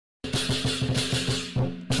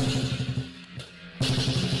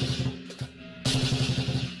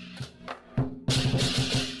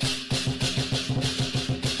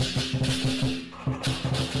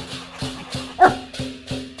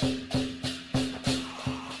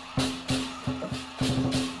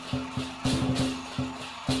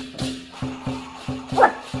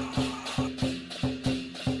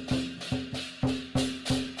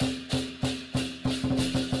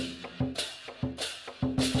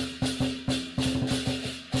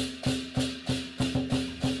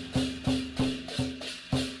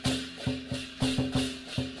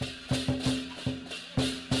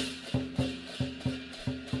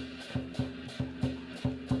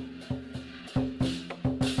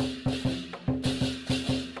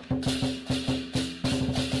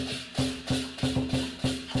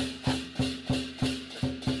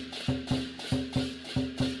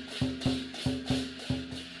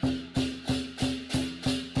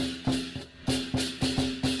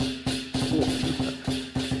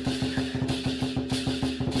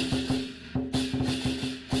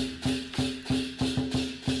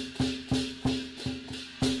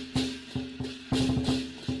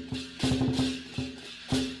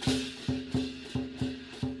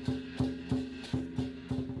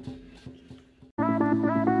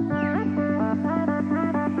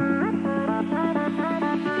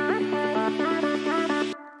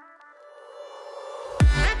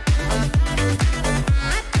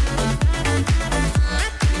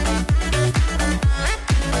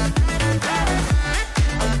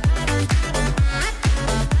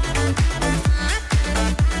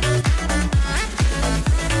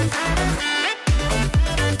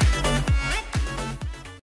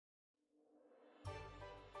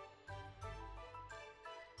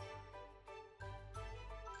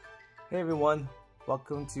Hey everyone,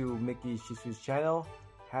 welcome to MIKKI'S Shih Tzu's channel.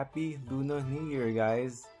 Happy Lunar New Year,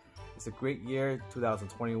 guys. It's a great year.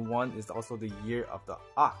 2021 is also the year of the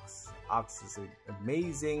ox. Ox is an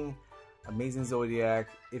amazing zodiac.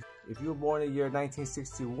 If you were born in the year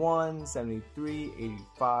 1961, 73,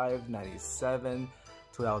 85, 97,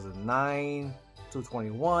 2009,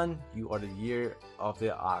 2021, you are the year of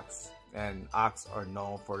the ox. And ox are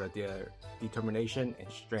known for their determination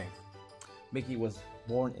and strength. Mickey was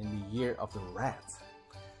born in the year of the rat.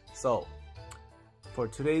 So, for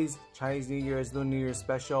today's Chinese New Year's Lunar New Year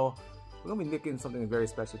special, we're gonna be making something very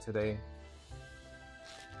special today.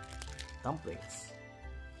 Dumplings.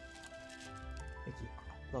 Mickey,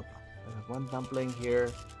 look, we have one dumpling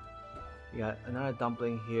here. We got another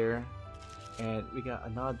dumpling here, and we got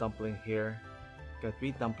another dumpling here. We got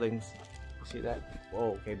 3 dumplings. See that?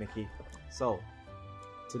 Whoa, okay, Mickey. So,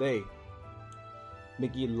 today,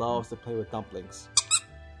 Mickey loves to play with dumplings.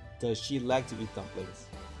 Does she like to eat dumplings?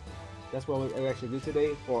 That's what we're actually do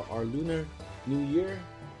today for our Lunar New Year.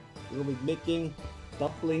 We're gonna be making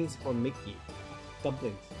dumplings for Mickey.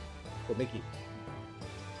 Dumplings for Mickey.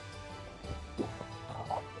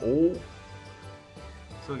 Oh!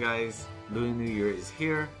 So guys, Lunar New Year is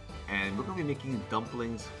here, and we're gonna be making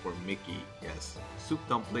dumplings for Mickey. Yes, soup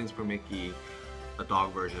dumplings for Mickey, a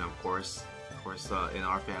dog version, of course. Of course, in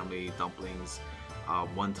our family, dumplings,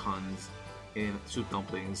 wontons, in soup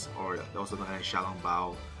dumplings, or also known as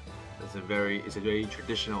xiaolongbao. It's a very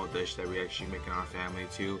traditional dish that we actually make in our family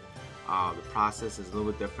too. The process is a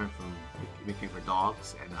little bit different from making for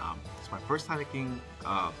dogs, and it's my first time making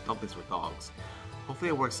dumplings for dogs. Hopefully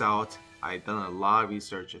it works out. I've done a lot of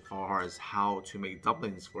research as far as how to make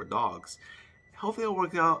dumplings for dogs. Hopefully it'll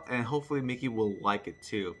work out, and hopefully Mickey will like it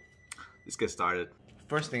too. Let's get started.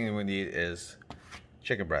 First thing we need is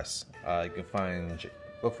chicken breasts. You can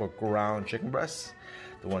look for ground chicken breasts,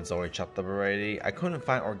 the ones already chopped up already. I couldn't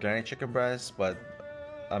find organic chicken breasts, but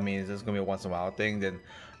I mean, this is gonna be a once in a while thing. Then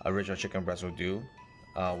original chicken breast will do.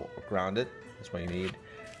 Grounded, that's what you need.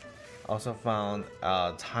 Also found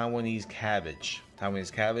Taiwanese cabbage.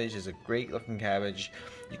 Taiwanese cabbage is a great looking cabbage.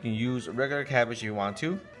 You can use regular cabbage if you want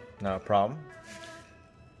to, not a problem.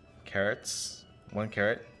 Carrots, 1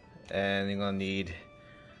 carrot, and you're gonna need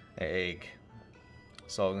an egg.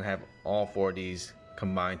 So I'm gonna have all 4 of these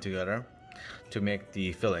combined together to make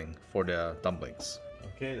the filling for the dumplings.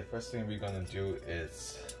 Okay, the first thing we're gonna do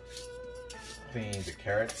is clean the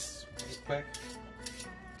carrots real quick.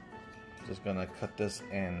 Just gonna cut this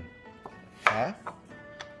in half.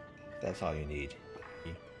 That's all you need.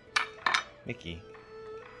 Mickey,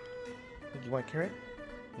 you want a carrot?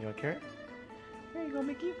 You want a carrot? There you go,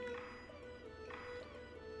 Mickey.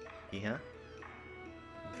 Yeah?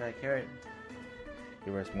 Try a carrot.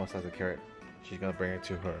 Give her a small size of carrot. She's gonna bring it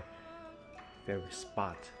to her favorite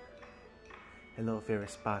spot. Hello, favorite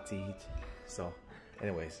spot to eat. So,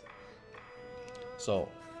 anyways. So,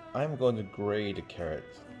 I'm going to grate the carrot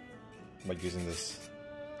by using this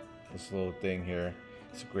little thing here.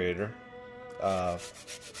 It's a grater.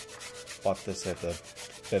 Bought this at the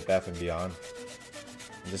Bed Bath & Beyond.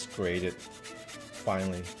 Just grate it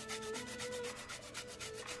finely.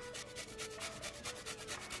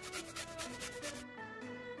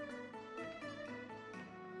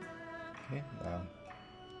 Okay,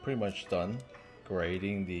 pretty much done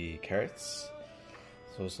grating the carrots.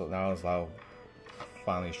 So now it's now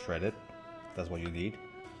finely shredded. That's what you need.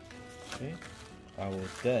 Okay, I will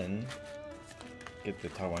then get the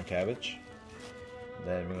Taiwan cabbage.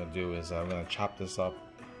 Then what I'm gonna do is I'm gonna chop this up,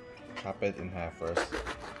 chop it in half first.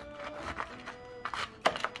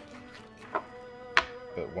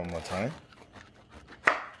 But one more time.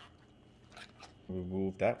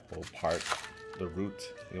 Remove that whole part, the root.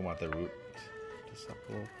 You don't want the root. Just up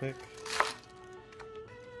real quick.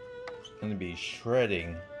 I'm gonna be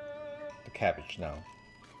shredding the cabbage now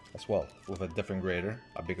as well with a different grater,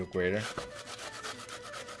 a bigger grater.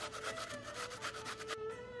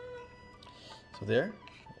 So there,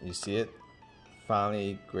 you see it,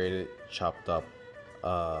 finely grated, chopped up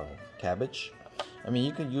cabbage. I mean,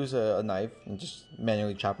 you could use a knife and just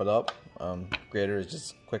manually chop it up. Grater is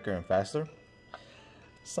just quicker and faster.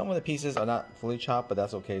 Some of the pieces are not fully chopped, but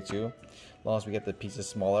that's okay too, as long as we get the pieces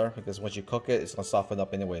smaller, because once you cook it, it's gonna soften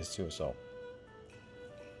up anyways too. So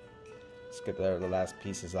let's get the last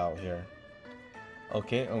pieces out here.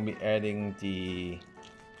 Okay, I'm gonna be adding the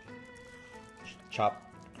chopped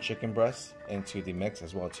chicken breast into the mix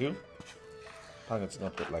as well too. Probably just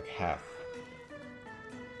gonna put like half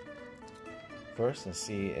first and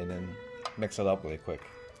see, and then mix it up really quick.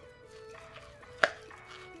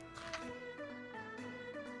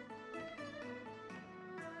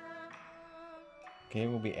 Okay,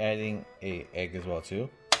 we'll be adding a egg as well too.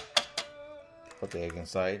 Put the egg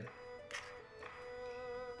inside.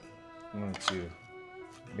 I'm going to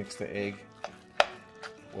mix the egg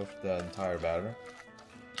with the entire batter.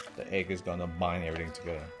 The egg is gonna bind everything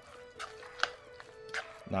together.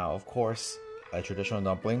 Now, of course, a traditional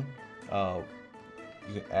dumpling, you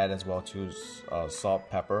can add as well too salt,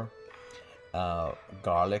 pepper,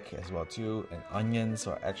 garlic as well too, and onions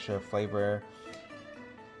for extra flavor.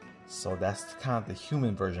 So that's kind of the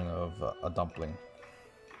human version of a dumpling.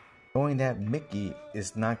 Knowing that Mickey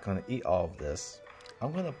is not gonna eat all of this,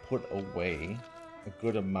 I'm gonna put away a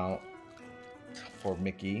good amount for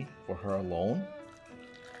Mickey, for her alone,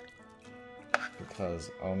 because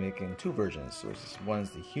I'm making two versions. So one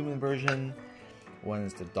is the human version, one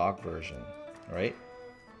is the dog version, right?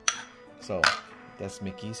 So that's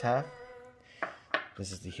Mickey's half,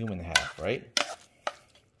 this is the human half, right?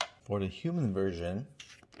 For the human version,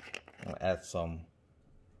 I'll add some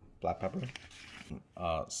black pepper,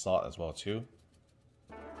 salt as well too,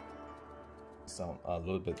 a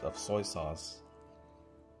little bit of soy sauce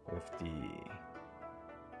with the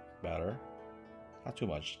batter, not too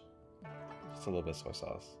much, just a little bit of soy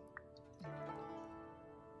sauce.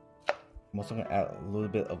 I'm also going to add a little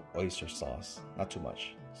bit of oyster sauce, not too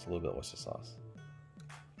much, just a little bit of oyster sauce.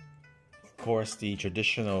 Of course, the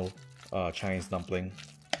traditional Chinese dumpling,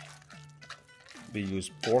 we use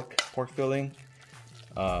pork filling,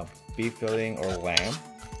 beef filling, or lamb.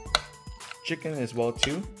 Chicken as well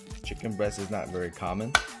too. Chicken breast is not very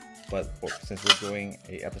common, but since we're doing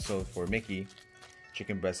an episode for Mickey,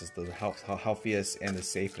 chicken breast is the healthiest and the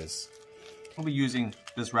safest. We'll be using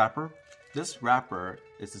this wrapper. This wrapper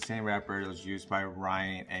is the same wrapper that was used by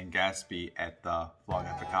Ryan and Gatsby at the vlog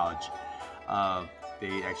after college.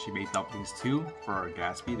 They actually made dumplings too for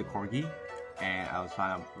Gatsby, the corgi, and I was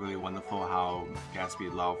finding really wonderful how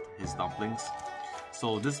Gatsby loved his dumplings.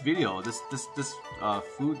 So this video, this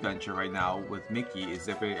food venture right now with Mickey is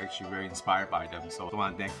actually very inspired by them. So I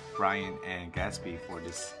want to thank Brian and Gatsby for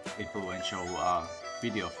this influential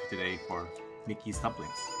video today for Mickey's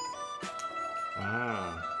dumplings.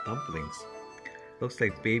 Ah, dumplings. Looks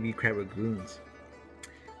like baby crab ragoons.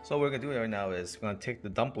 So what we're gonna do right now is we're gonna take the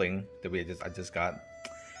dumpling that I just got,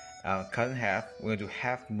 cut in half. We're gonna do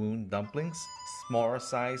half moon dumplings, smaller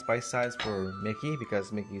size, bite size for Mickey,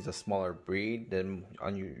 because Mickey is a smaller breed than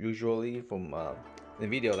usually from the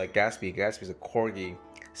video. Like Gatsby is a corgi,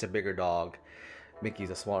 it's a bigger dog. Mickey's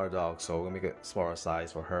a smaller dog, so we're gonna make it smaller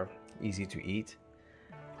size for her, easy to eat.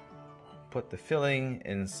 Put the filling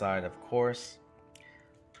inside, of course,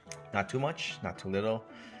 not too much, not too little,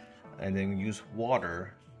 and then use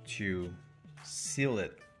water to seal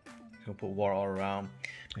it. You'll put water all around.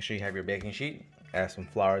 Make sure you have your baking sheet. Add some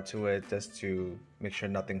flour to it just to make sure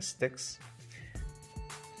nothing sticks.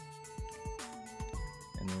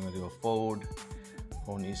 And then we're gonna do a fold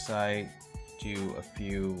on each side. Do a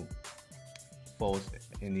few folds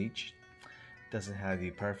in each. Doesn't have to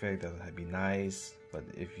be perfect, doesn't have to be nice, but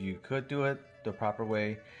if you could do it the proper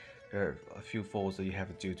way, there are a few folds that you have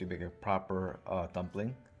to do to make a proper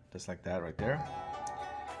dumpling, just like that right there.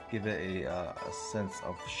 Give it a sense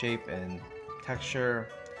of shape and texture,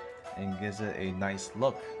 and gives it a nice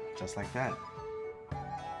look, just like that.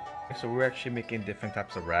 So we're actually making different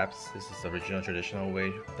types of wraps. This is the original traditional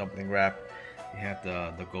way dumpling wrap. We have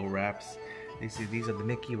the Go wraps. These are the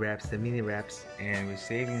Mickey wraps, the mini wraps, and we're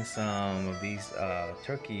saving some of these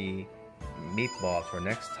turkey meatballs for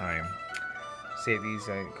next time. Save these,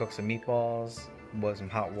 cook some meatballs, boil some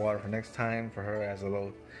hot water for next time for her as a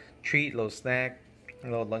little treat, little snack, a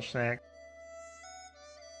little lunch snack.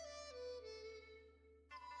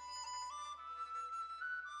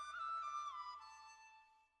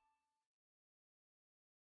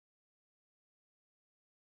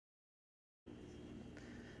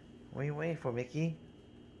 What are you waiting for, Mickey?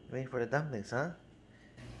 Waiting for the dumplings, huh?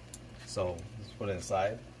 So, let's put it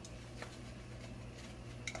inside.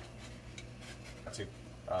 Not to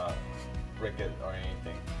break it or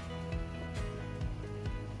anything.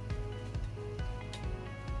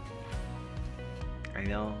 I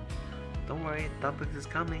know. Don't worry, dumplings is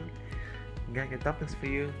coming. We gotta get dumplings for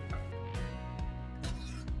you.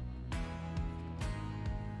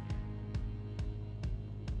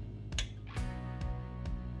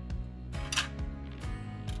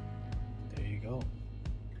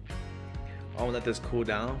 I'll let this cool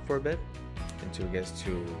down for a bit until it gets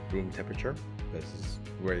to room temperature. This is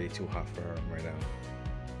really too hot for her right now.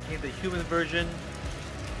 Okay, the human version,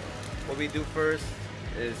 what we do first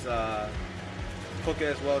is cook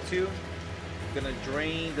it as well too. We're gonna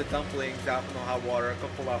drain the dumplings out from the hot water,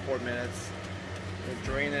 cook for about 4 minutes. We'll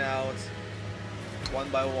drain it out one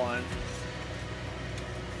by one.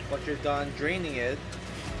 Once you're done draining it,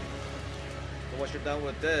 so once you're done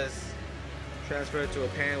with this, transfer it to a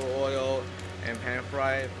pan with oil and pan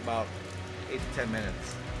fry about 8 to 10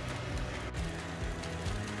 minutes.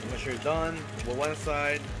 And once you're done with one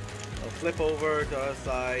side, flip over to the other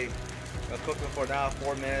side. Cook them for now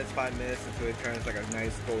 4 minutes, 5 minutes until it turns like a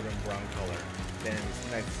nice golden brown color. Then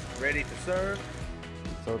it's nice, ready to serve.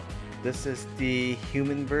 So this is the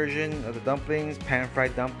human version of the dumplings, pan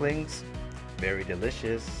fried dumplings. Very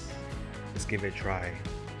delicious. Let's give it a try.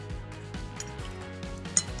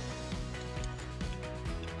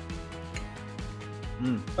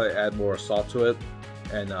 I add more salt to it,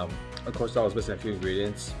 and of course I was missing a few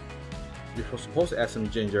ingredients. You're supposed to add some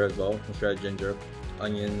ginger as well, some shredded ginger,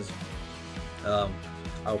 onions. I'll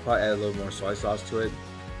probably add a little more soy sauce to it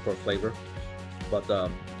for flavor. But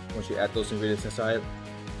once you add those ingredients inside,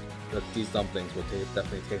 these dumplings will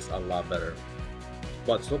definitely taste a lot better.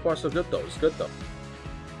 But so far so good though. It's good though.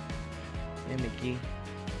 Hey Mickey, you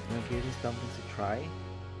wanna give these dumplings a try?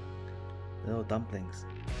 Little dumplings.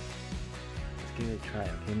 Let's give it a try,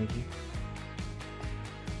 okay Mickey?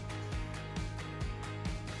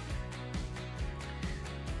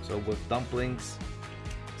 So with dumplings,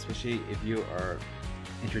 especially if you are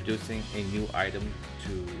introducing a new item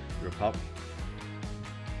to your pup,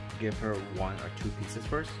 give her 1 or 2 pieces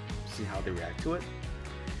first, see how they react to it.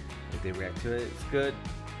 If they react to it, it's good,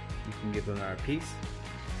 you can give them another piece.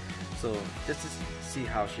 So just to see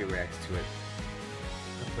how she reacts to it.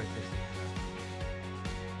 Let's break this.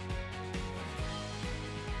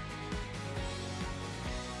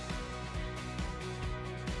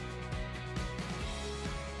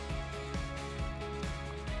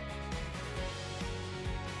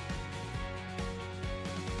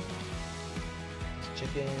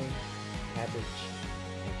 Chicken, cabbage,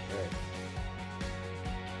 and carrots.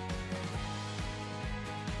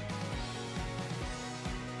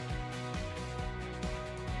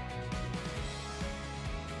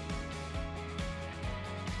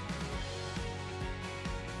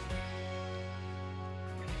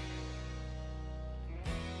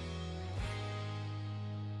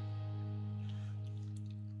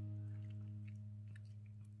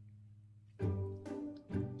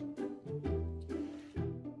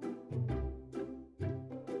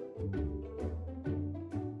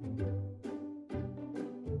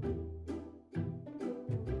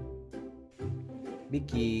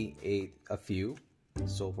 Mickey ate a few.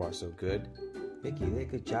 So far so good. Mickey, you did a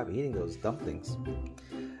good job eating those dumplings.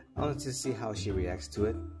 I want to see how she reacts to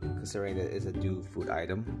it, considering that it's a new food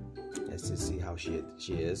item. Let's just see how she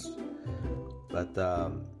is. But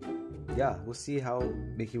yeah, we'll see how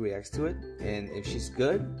Mickey reacts to it, and if she's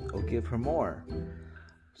good, I'll give her more.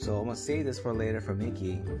 So I'm gonna save this for later for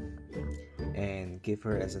Mickey and give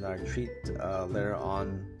her as another treat later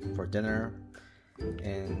on for dinner.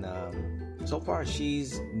 And so far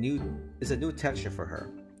she's new. It's a new texture for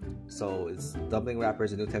her, so it's dumpling wrapper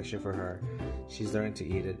is a new texture for her. She's learning to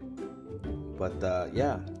eat it, but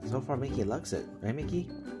yeah, so far Mickey likes it, right Mickey?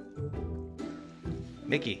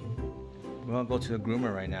 Mickey, we're gonna go to the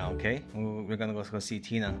groomer right now, okay? We're gonna go see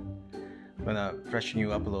Tina. We're gonna freshen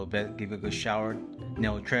you up a little bit, give you a good shower,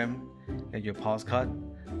 nail trim, get your paws cut,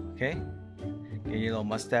 okay? Get your little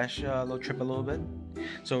mustache, little trim a little bit.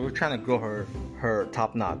 So we're trying to grow her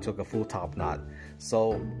top knot to like a full top knot.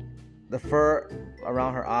 So the fur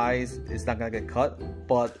around her eyes is not gonna get cut,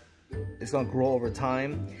 but it's gonna grow over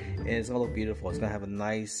time and it's gonna look beautiful. It's gonna have a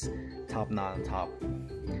nice top knot on top.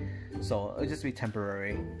 So it'll just be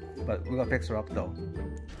temporary, but we're gonna fix her up though.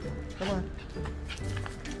 Come on.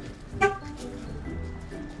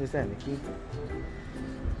 Who's that, Mickey?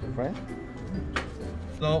 Your friend?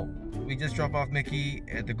 So we just dropped off Mickey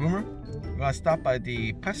at the groomer. We're gonna stop by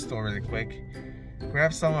the pet store really quick,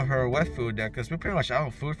 grab some of her wet food there, because we're pretty much out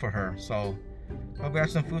of food for her. So I'll grab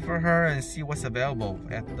some food for her and see what's available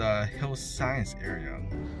at the Hill Science area.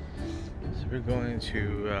 So we're going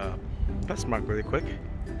to PetSmart really quick.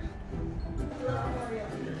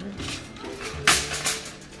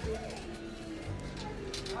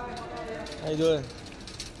 How you doing?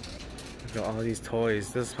 Look at all these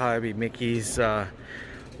toys. This is probably Mickey's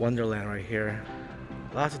Wonderland right here.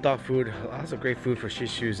 Lots of dog food, lots of great food for Shih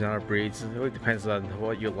Tzus and other breeds. It really depends on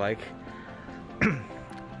what you like.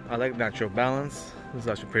 I like Natural Balance. This is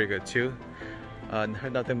actually pretty good too.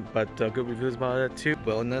 Heard nothing but good reviews about it too.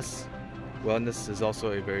 Wellness is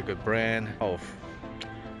also a very good brand. Oh,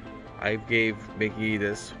 I gave Mickey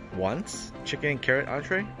this once, chicken and carrot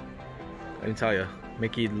entree. Let me tell you,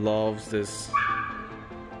 Mickey loves this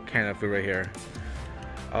kind of food right here.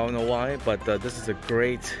 I don't know why, but this is a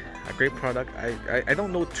great product. I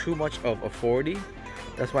don't know too much of authority.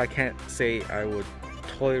 That's why I can't say I would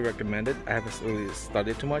totally recommend it. I haven't really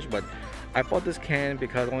studied too much, but I bought this can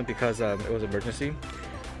only because it was emergency,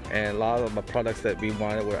 and a lot of the products that we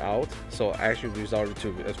wanted were out, so I actually resorted to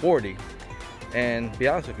a 40. And to be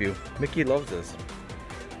honest with you, Mickey loves this.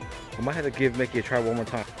 I might have to give Mickey a try one more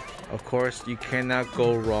time. Of course, you cannot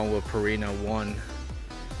go wrong with Purina One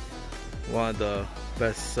of the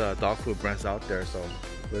best dog food brands out there, so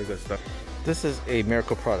really good stuff. This is a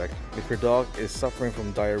miracle product. If your dog is suffering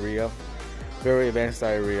from diarrhea, very advanced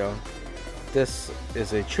diarrhea, this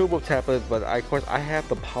is a chewable tablet, but of course I have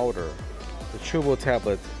the powder. The chewable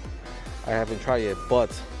tablet I haven't tried yet,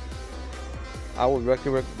 but I would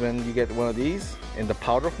recommend you get one of these in the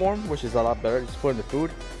powder form, which is a lot better. Just put in the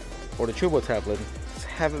food, or the chewable tablet. Just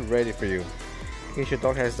have it ready for you. In case your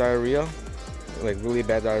dog has diarrhea, like really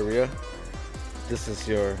bad diarrhea, this is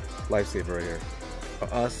your lifesaver right here.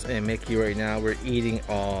 For us and Mickey right now, we're eating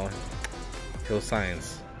all Hill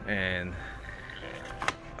Science, and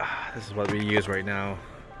this is what we use right now.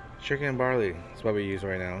 Chicken and barley is what we use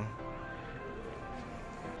right now.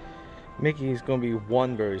 Mickey is gonna be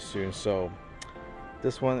 1 very soon, so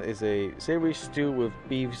this one is a savory stew with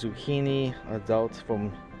beef zucchini, adult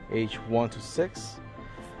from age 1 to 6.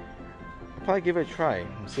 I'll probably give it a try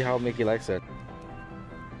and see how Mickey likes it.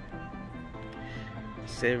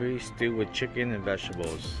 Savory stew with chicken and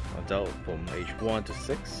vegetables, adult from age 1 to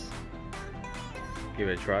 6. Give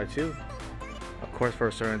it a try too. Of course, for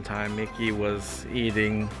a certain time, Mickey was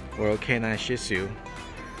eating Royal Canine Shih Tzu.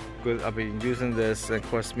 I've been using this, and of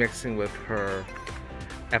course, mixing with her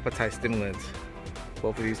appetite stimulant.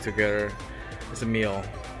 Both of these together, it's a meal.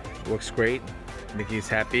 Works great. Mickey's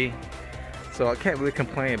happy, so I can't really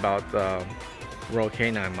complain about Royal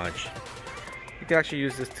Canine much. You can actually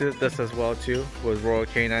use this as well too with Royal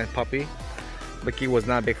Canine Puppy. Mickey was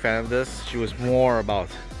not a big fan of this. She was more about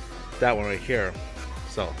that one right here.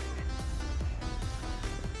 So,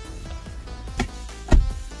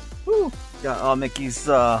 woo, got all Mickey's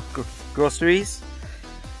groceries,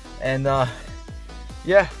 and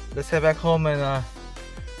yeah, let's head back home and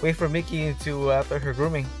wait for Mickey to after her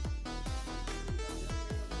grooming.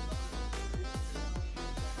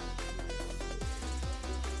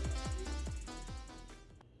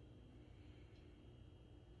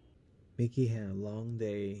 Mickey had a long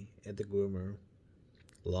day at the groomer.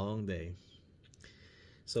 Long day.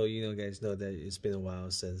 So guys know that it's been a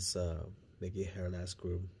while since Mickey had her last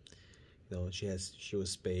groom. She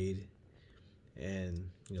was spayed,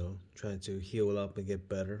 and trying to heal up and get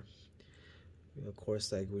better. Of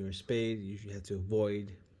course, like when you're spayed, you usually have to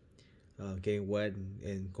avoid getting wet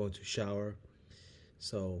and going to shower.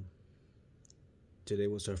 So today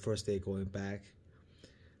was her first day going back.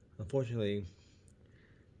 Unfortunately,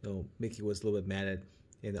 Mickey was a little bit matted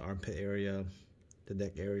in the armpit area, the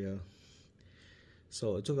neck area.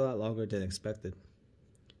 So it took a lot longer than expected.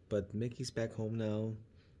 But Mickey's back home now.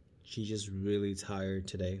 She's just really tired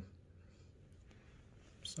today.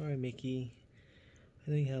 Sorry, Mickey.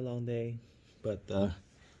 I know you had a long day. But I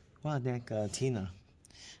want to thank Tina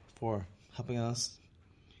for helping us.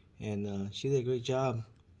 And she did a great job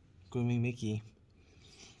grooming Mickey.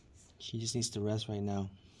 She just needs to rest right now.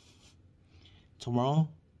 Tomorrow,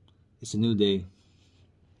 it's a new day,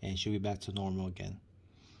 and she'll be back to normal again.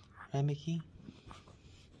 Right, Mickey?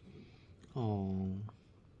 Oh.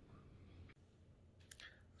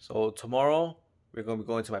 So tomorrow, we're going to be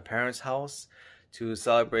going to my parents' house to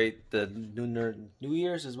celebrate the Lunar New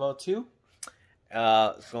Year's as well too.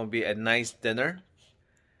 It's going to be a nice dinner,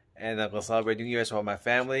 and I'm going to celebrate New Year's with my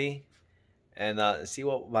family, and see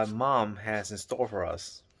what my mom has in store for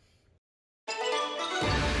us.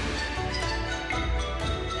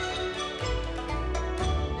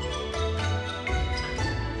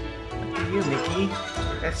 You, Mickey.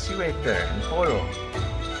 That's you right there in the photo.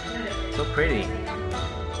 So pretty.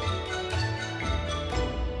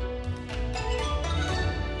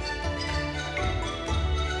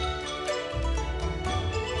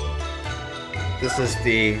 This is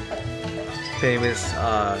the famous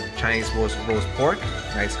Chinese roast pork.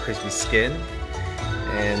 Nice crispy skin,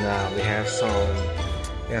 and we have some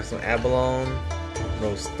abalone,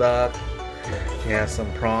 roast duck. We have some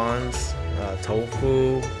prawns,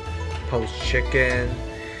 tofu, poached chicken.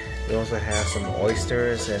 We also have some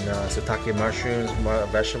oysters and shiitake mushrooms,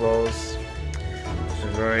 vegetables. It's a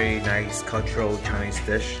very nice cultural Chinese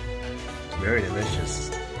dish. Very delicious.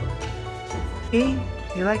 Hey,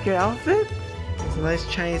 you like your outfit? It's a nice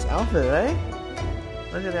Chinese outfit, right?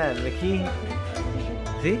 Look at that, Mickey.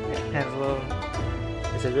 See? It has a little.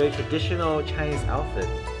 It's a very traditional Chinese outfit.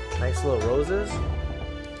 Nice little roses.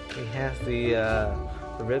 It has the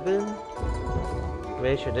ribbon.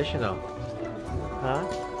 Very traditional, huh?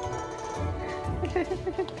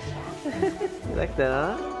 You like that,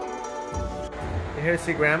 huh? You here to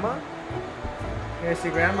see Grandma? Here to see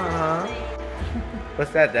Grandma, huh?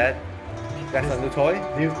 What's that, Dad? That's a new toy?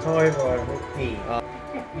 New toy for Mickey. Oh,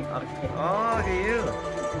 look at you.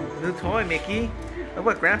 New toy, Mickey. Look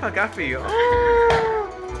what Grandpa got for you. Oh!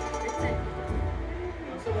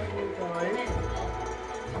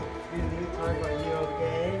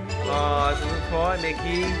 Oh, it's a new toy,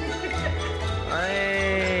 Mickey.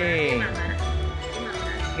 Hey.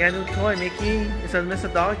 You got a new toy, Mickey. It's a Mr.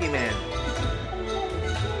 Doggy Man.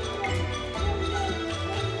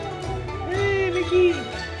 Hey, Mickey.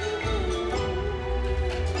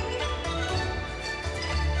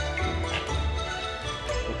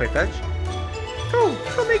 We'll play fetch? Go!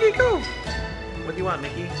 Go, Mickey, go! What do you want,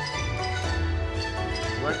 Mickey? You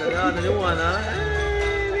want the new one, huh?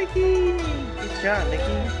 Hey, Mickey! Good job,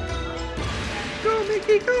 Mickey. Go,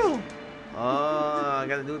 Mickey, go! Oh, I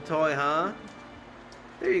got a new toy, huh?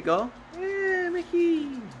 There you go. Yeah,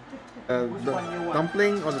 Mickey. The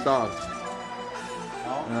dumpling or the dog?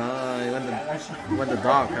 You want the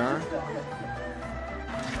dog, huh?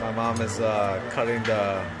 My mom is cutting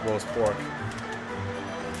the roast pork.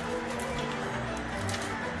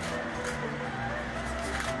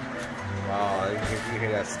 Wow, you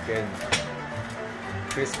hear that skin.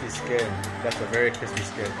 Crispy skin. That's a very crispy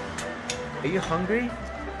skin. Are you hungry?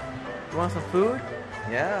 You want some food?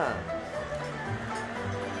 Yeah.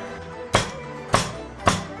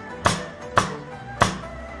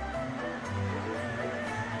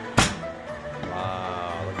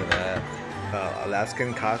 Wow, look at that.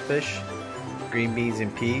 Alaskan codfish, green beans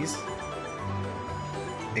and peas.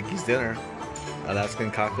 Mickey's dinner.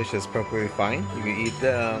 Alaskan codfish is perfectly fine. You can eat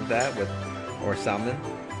that with, or salmon,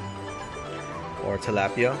 or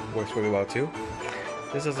tilapia. Works really well too.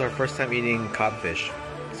 This is our first time eating codfish,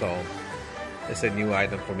 so it's a new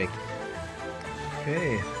item for Mickey.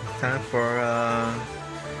 Okay, time for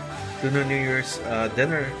Lunar New Year's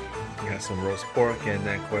dinner. We got some roast pork and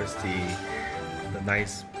then of course the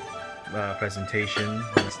nice presentation.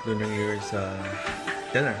 It's Lunar New Year's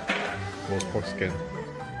dinner. Roast pork skin.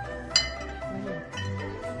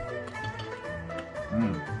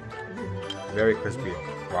 Very crispy.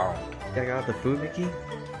 Wow. You got the food, Mickey?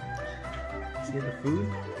 See the food?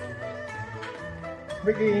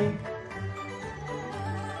 Mickey.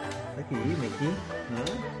 Look at you, Mickey.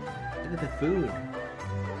 Huh? Look at the food.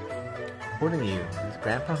 Holding you. Is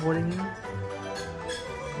Grandpa holding you?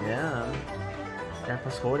 Yeah.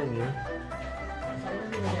 Grandpa's holding you.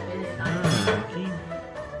 Mickey.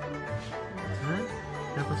 Huh?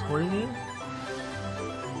 Grandpa's holding you?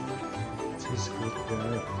 She's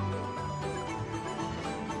good.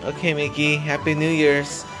 Okay, Mickey. Happy New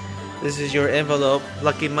Year's. This is your envelope.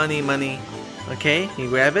 Lucky money. Okay, you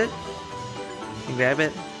grab it? You grab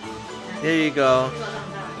it? There you go.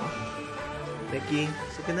 Mickey.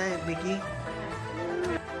 Say good night, Mickey.